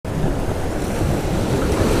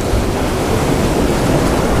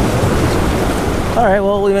All right,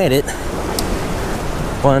 well, we made it.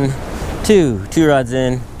 Two rods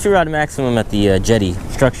in, 2 rod maximum at the jetty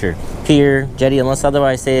structure. Pier, jetty, unless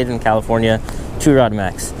otherwise stated in California, 2 rod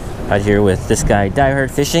max. Out here with this guy, Die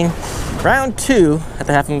Hard Fishing. Round 2 at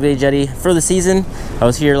the Half Moon Bay Jetty for the season. I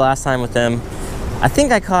was here last time with them. I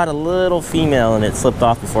think I caught a little female and it slipped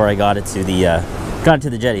off before I got it to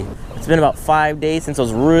the jetty. It's been about 5 days since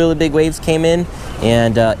those really big waves came in,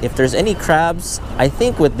 and if there's any crabs, I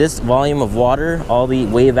think with this volume of water, all the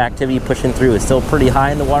wave activity pushing through is still pretty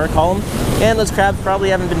high in the water column, and those crabs probably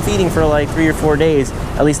haven't been feeding for like 3 or 4 days,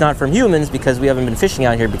 at least not from humans, because we haven't been fishing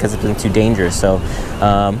out here because it's been too dangerous. So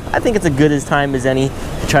I think it's as good a time as any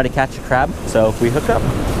to try to catch a crab. So if we hook up,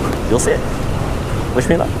 you'll see it. Wish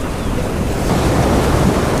me luck.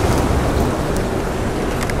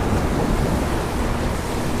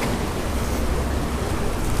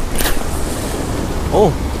 Oh,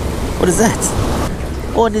 what is that?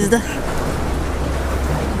 What is that?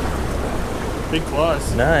 Big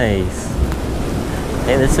claws. Nice.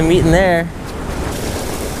 Hey, there's some meat in there.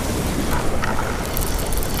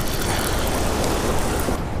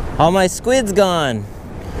 All my squid's gone.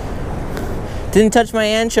 Didn't touch my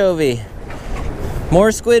anchovy.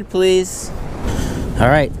 More squid, please. All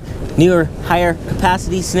right, newer, higher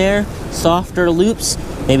capacity snare, softer loops.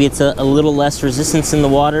 Maybe it's a little less resistance in the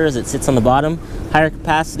water as it sits on the bottom. Higher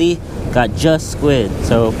capacity, got just squid.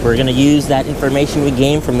 So we're gonna use that information we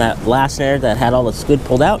gained from that last snare that had all the squid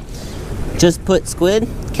pulled out. Just put squid,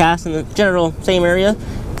 cast in the general same area,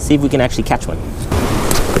 see if we can actually catch one.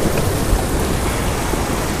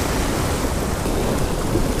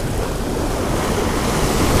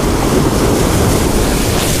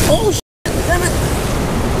 Oh, damn it.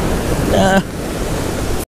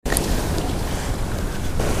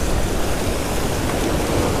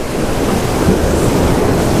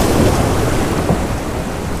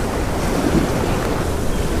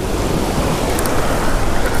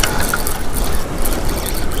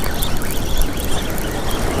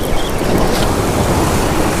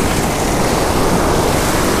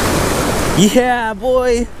 Yeah,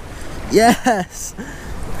 boy. Yes.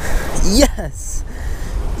 Yes.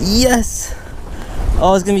 Yes.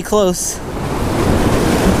 Oh, it's gonna be close.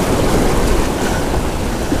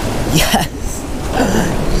 Yes.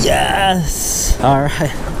 Yes. All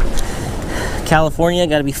right. California,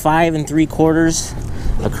 gotta be 5 3/4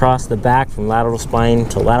 across the back from lateral spine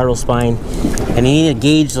to lateral spine. And you need a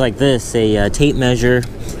gauge like this, a tape measure,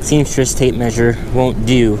 seamstress tape measure won't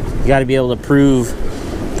do. You gotta be able to prove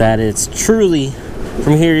that it's truly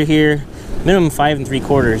from here to here, minimum 5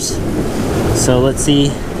 3/4. So let's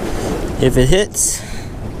see if it hits.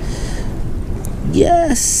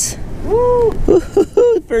 Yes. Woo.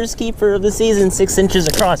 First keeper of the season, 6 inches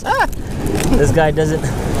across. Ah! This guy does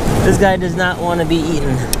not want to be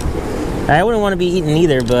eaten. I wouldn't want to be eaten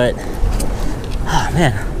either, but oh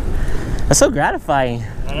man, that's so gratifying.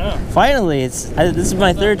 I know. Finally, this is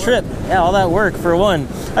my 3rd trip. Yeah, all that work for one.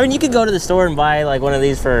 I mean, you could go to the store and buy like one of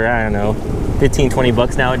these for, I don't know, 15, 20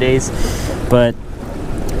 bucks nowadays. But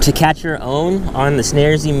to catch your own on the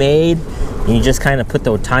snares you made, and you just kind of put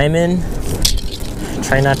the time in,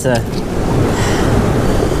 try not to,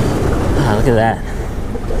 oh, look at that.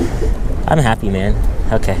 I'm happy, man.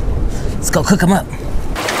 Okay, let's go cook them up.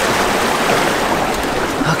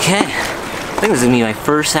 Okay, I think this is gonna be my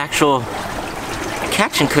first actual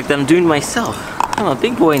catch and cook that I'm doing myself. I'm a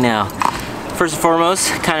big boy now. First and foremost,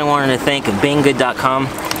 kind of wanted to thank banggood.com.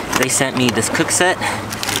 They sent me this cook set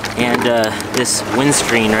and this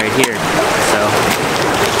windscreen right here. So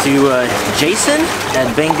to Jason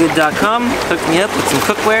at banggood.com, hooked me up with some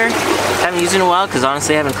cookware. Haven't used it in a while because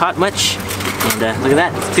honestly I haven't caught much. And look at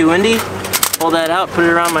that, it's too windy. Pull that out, put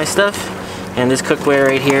it around my stuff. And this cookware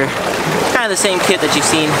right here, kind of the same kit that you've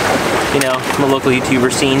seen, you know, from a local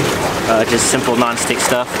YouTuber scene. Just simple non-stick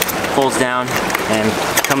stuff, pulls down and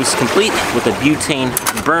comes complete with a butane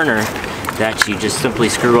burner that you just simply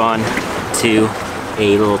screw on to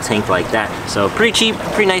a little tank like that. So pretty cheap,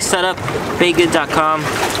 pretty nice setup. Banggood.com,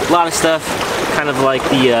 a lot of stuff, kind of like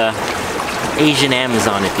the Asian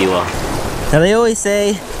Amazon, if you will. Now they always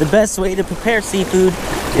say the best way to prepare seafood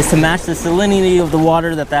is to match the salinity of the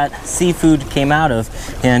water that seafood came out of,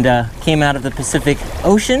 and came out of the Pacific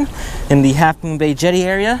Ocean in the Half Moon Bay Jetty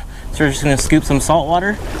area. So we're just gonna scoop some salt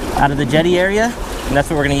water out of the jetty area, and that's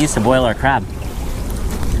what we're gonna use to boil our crab.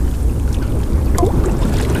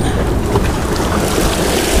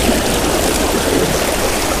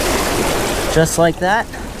 Just like that.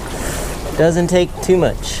 Doesn't take too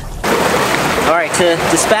much. All right, to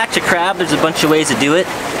dispatch a crab, there's a bunch of ways to do it.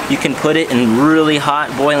 You can put it in really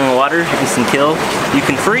hot boiling water, instant kill. You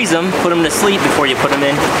can freeze them, put them to sleep before you put them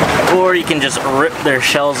in, or you can just rip their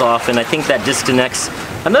shells off, and I think that disconnects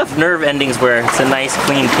enough nerve endings where it's a nice,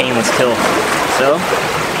 clean, painless kill. So,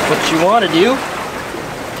 what you want to do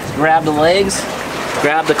is grab the legs,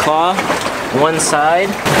 grab the claw, one side,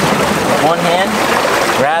 one hand,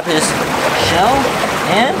 grab his shell,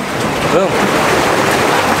 and boom.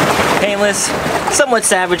 Painless, somewhat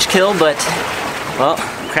savage kill, but, well,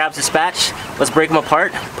 crab's dispatch. Let's break them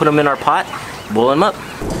apart, put them in our pot, boil them up.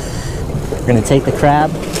 We're gonna take the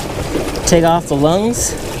crab, take off the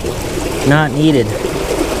lungs, not needed.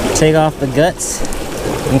 Take off the guts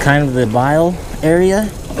and kind of the bile area.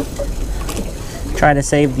 Try to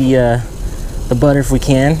save the butter if we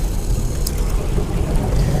can.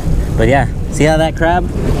 But yeah, see how that crab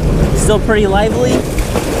is still pretty lively?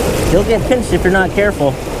 You'll get pinched if you're not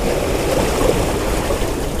careful.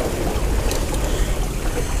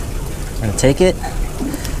 I'm gonna take it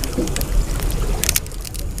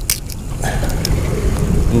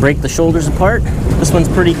and break the shoulders apart. This one's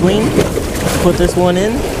pretty clean. Put this one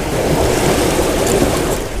in.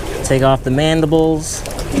 Take off the mandibles.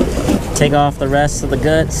 Take off the rest of the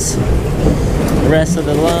guts. The rest of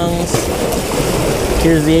the lungs.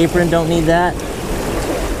 Here's the apron, don't need that.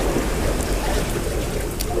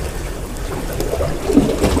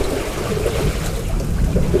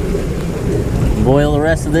 Boil the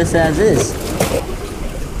rest of this as is.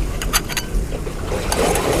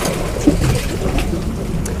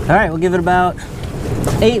 All right, we'll give it about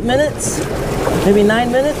 8 minutes, maybe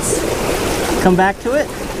 9 minutes. Come back to it.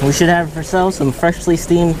 We should have ourselves some freshly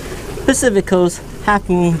steamed Pacific Coast Half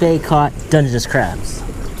Moon Bay caught Dungeness crabs.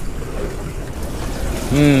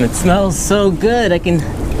 It smells so good. I can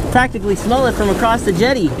practically smell it from across the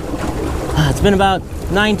jetty. It's been about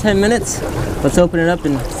 9-10 minutes. Let's open it up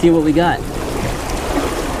and see what we got.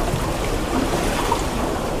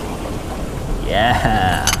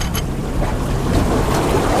 Yeah.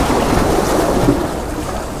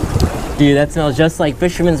 Dude, that smells just like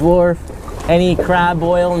Fisherman's Wharf. Any crab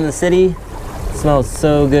boil in the city. It smells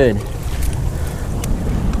so good.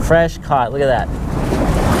 Fresh caught, look at that.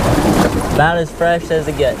 About as fresh as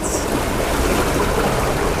it gets.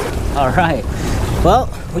 All right, well,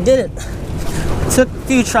 we did it. Took a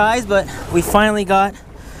few tries, but we finally got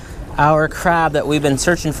our crab that we've been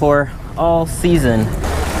searching for all season.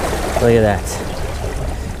 Look at that.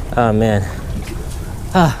 Oh man.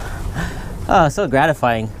 Oh, so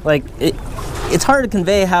gratifying. Like, it's hard to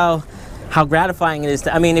convey how gratifying it is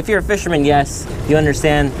to, I mean, if you're a fisherman, yes, you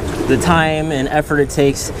understand the time and effort it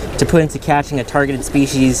takes to put into catching a targeted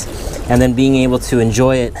species and then being able to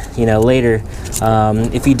enjoy it, you know, later.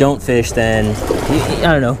 If you don't fish, then,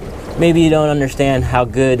 I don't know, maybe you don't understand how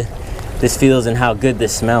good this feels and how good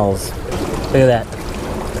this smells. Look at that.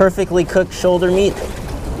 Perfectly cooked shoulder meat.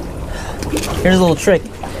 Here's a little trick.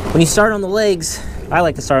 When you start on the legs, I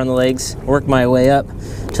like to start on the legs, work my way up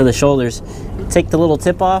to the shoulders. Take the little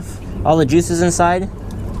tip off, all the juices inside.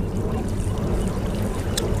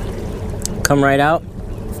 Come right out.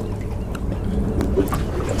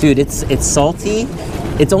 Dude, it's salty.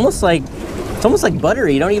 It's almost like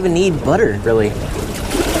buttery. You don't even need butter, really.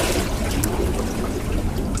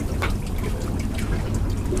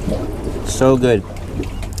 So good.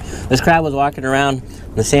 This crab was walking around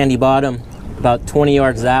the sandy bottom about 20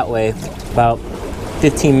 yards that way about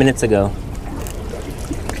 15 minutes ago.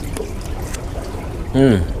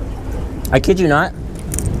 I kid you not.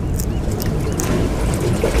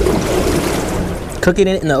 Cooking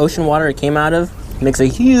it in the ocean water it came out of makes a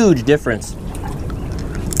huge difference.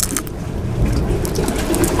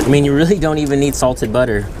 I mean, you really don't even need salted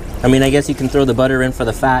butter. I mean, I guess you can throw the butter in for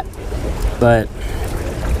the fat, but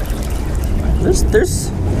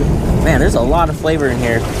there's a lot of flavor in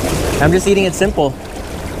here. I'm just eating it simple.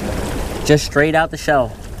 Just straight out the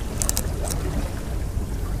shell.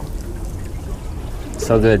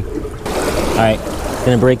 So good. All right,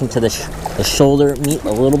 gonna break into the shoulder meat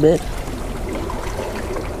a little bit.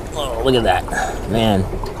 Oh, look at that, man.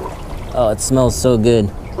 Oh, it smells so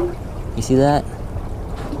good. You see that?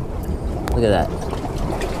 Look at that.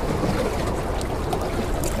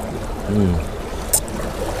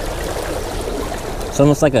 It's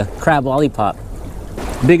almost like a crab lollipop.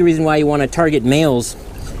 Big reason why you want to target males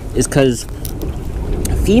is because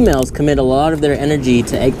females commit a lot of their energy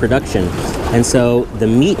to egg production, and so the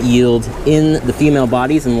meat yield in the female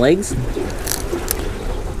bodies and legs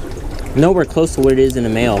nowhere close to what it is in a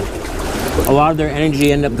male. A lot of their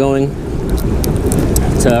energy end up going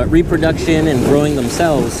to reproduction and growing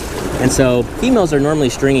themselves, and so females are normally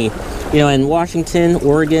stringy. You know, in Washington,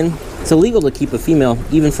 Oregon, It's illegal to keep a female,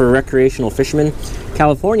 even for recreational fishermen.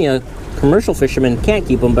 California, commercial fishermen can't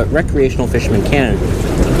keep them, but recreational fishermen can.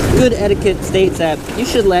 Good etiquette states that you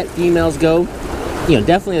should let females go, you know,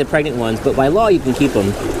 definitely the pregnant ones, but by law you can keep them.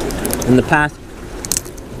 In the past,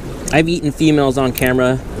 I've eaten females on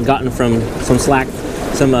camera, gotten from some slack,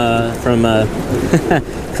 from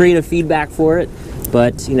creative feedback for it,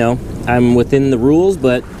 but you know, I'm within the rules.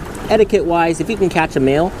 But etiquette wise, if you can catch a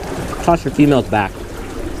male, toss your females back.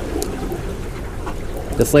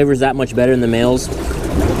 The flavor's that much better than the males.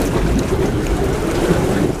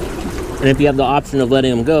 And if you have the option of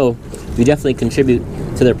letting them go, you definitely contribute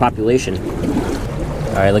to their population.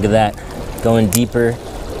 All right, look at that. Going deeper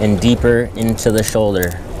and deeper into the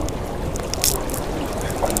shoulder.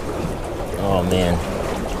 Oh man.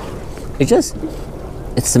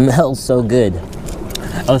 It smells so good.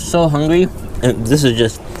 I was so hungry, and this is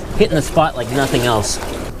just hitting the spot like nothing else.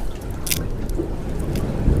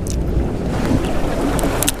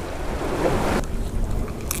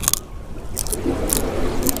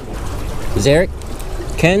 Zarek,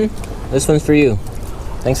 Ken, this one's for you.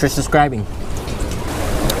 Thanks for subscribing.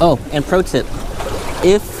 Oh, and pro tip,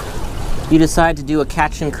 if you decide to do a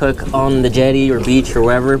catch and cook on the jetty or beach or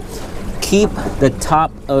wherever, keep the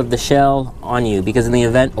top of the shell on you, because in the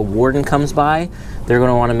event a warden comes by, they're going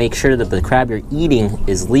to want to make sure that the crab you're eating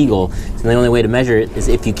is legal. So the only way to measure it is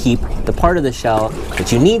if you keep the part of the shell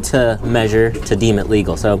that you need to measure to deem it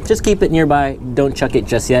legal. So just keep it nearby, don't chuck it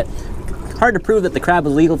just yet. Hard to prove that the crab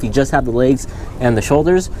is legal if you just have the legs and the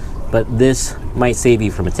shoulders, but this might save you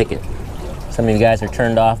from a ticket. Some of you guys are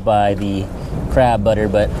turned off by the crab butter,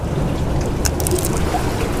 but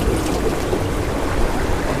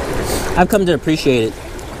I've come to appreciate it.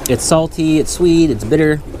 It's salty, it's sweet, it's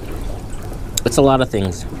bitter. It's a lot of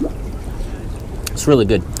things. It's really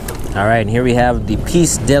good. All right, and here we have the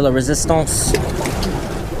piece de la resistance,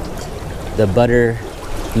 the butter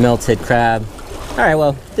melted crab. All right,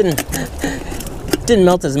 well, didn't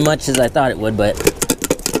melt as much as I thought it would, but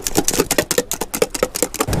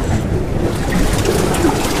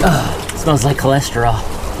it smells like cholesterol.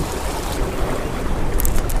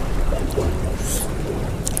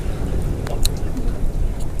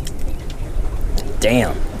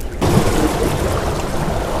 Damn.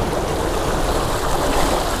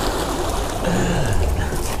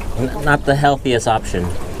 Not the healthiest option.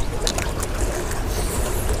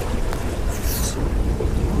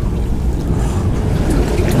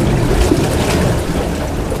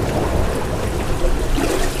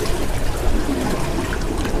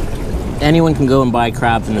 Anyone can go and buy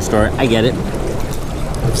crabs in the store. I get it.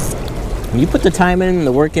 When you put the time in,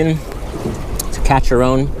 the work in to catch your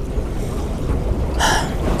own,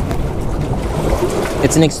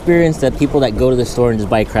 it's an experience that people that go to the store and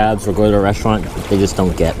just buy crabs or go to a restaurant, they just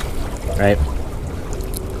don't get, right?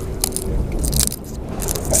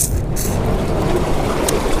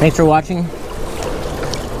 Thanks for watching,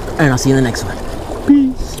 and I'll see you in the next one.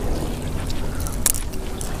 Peace.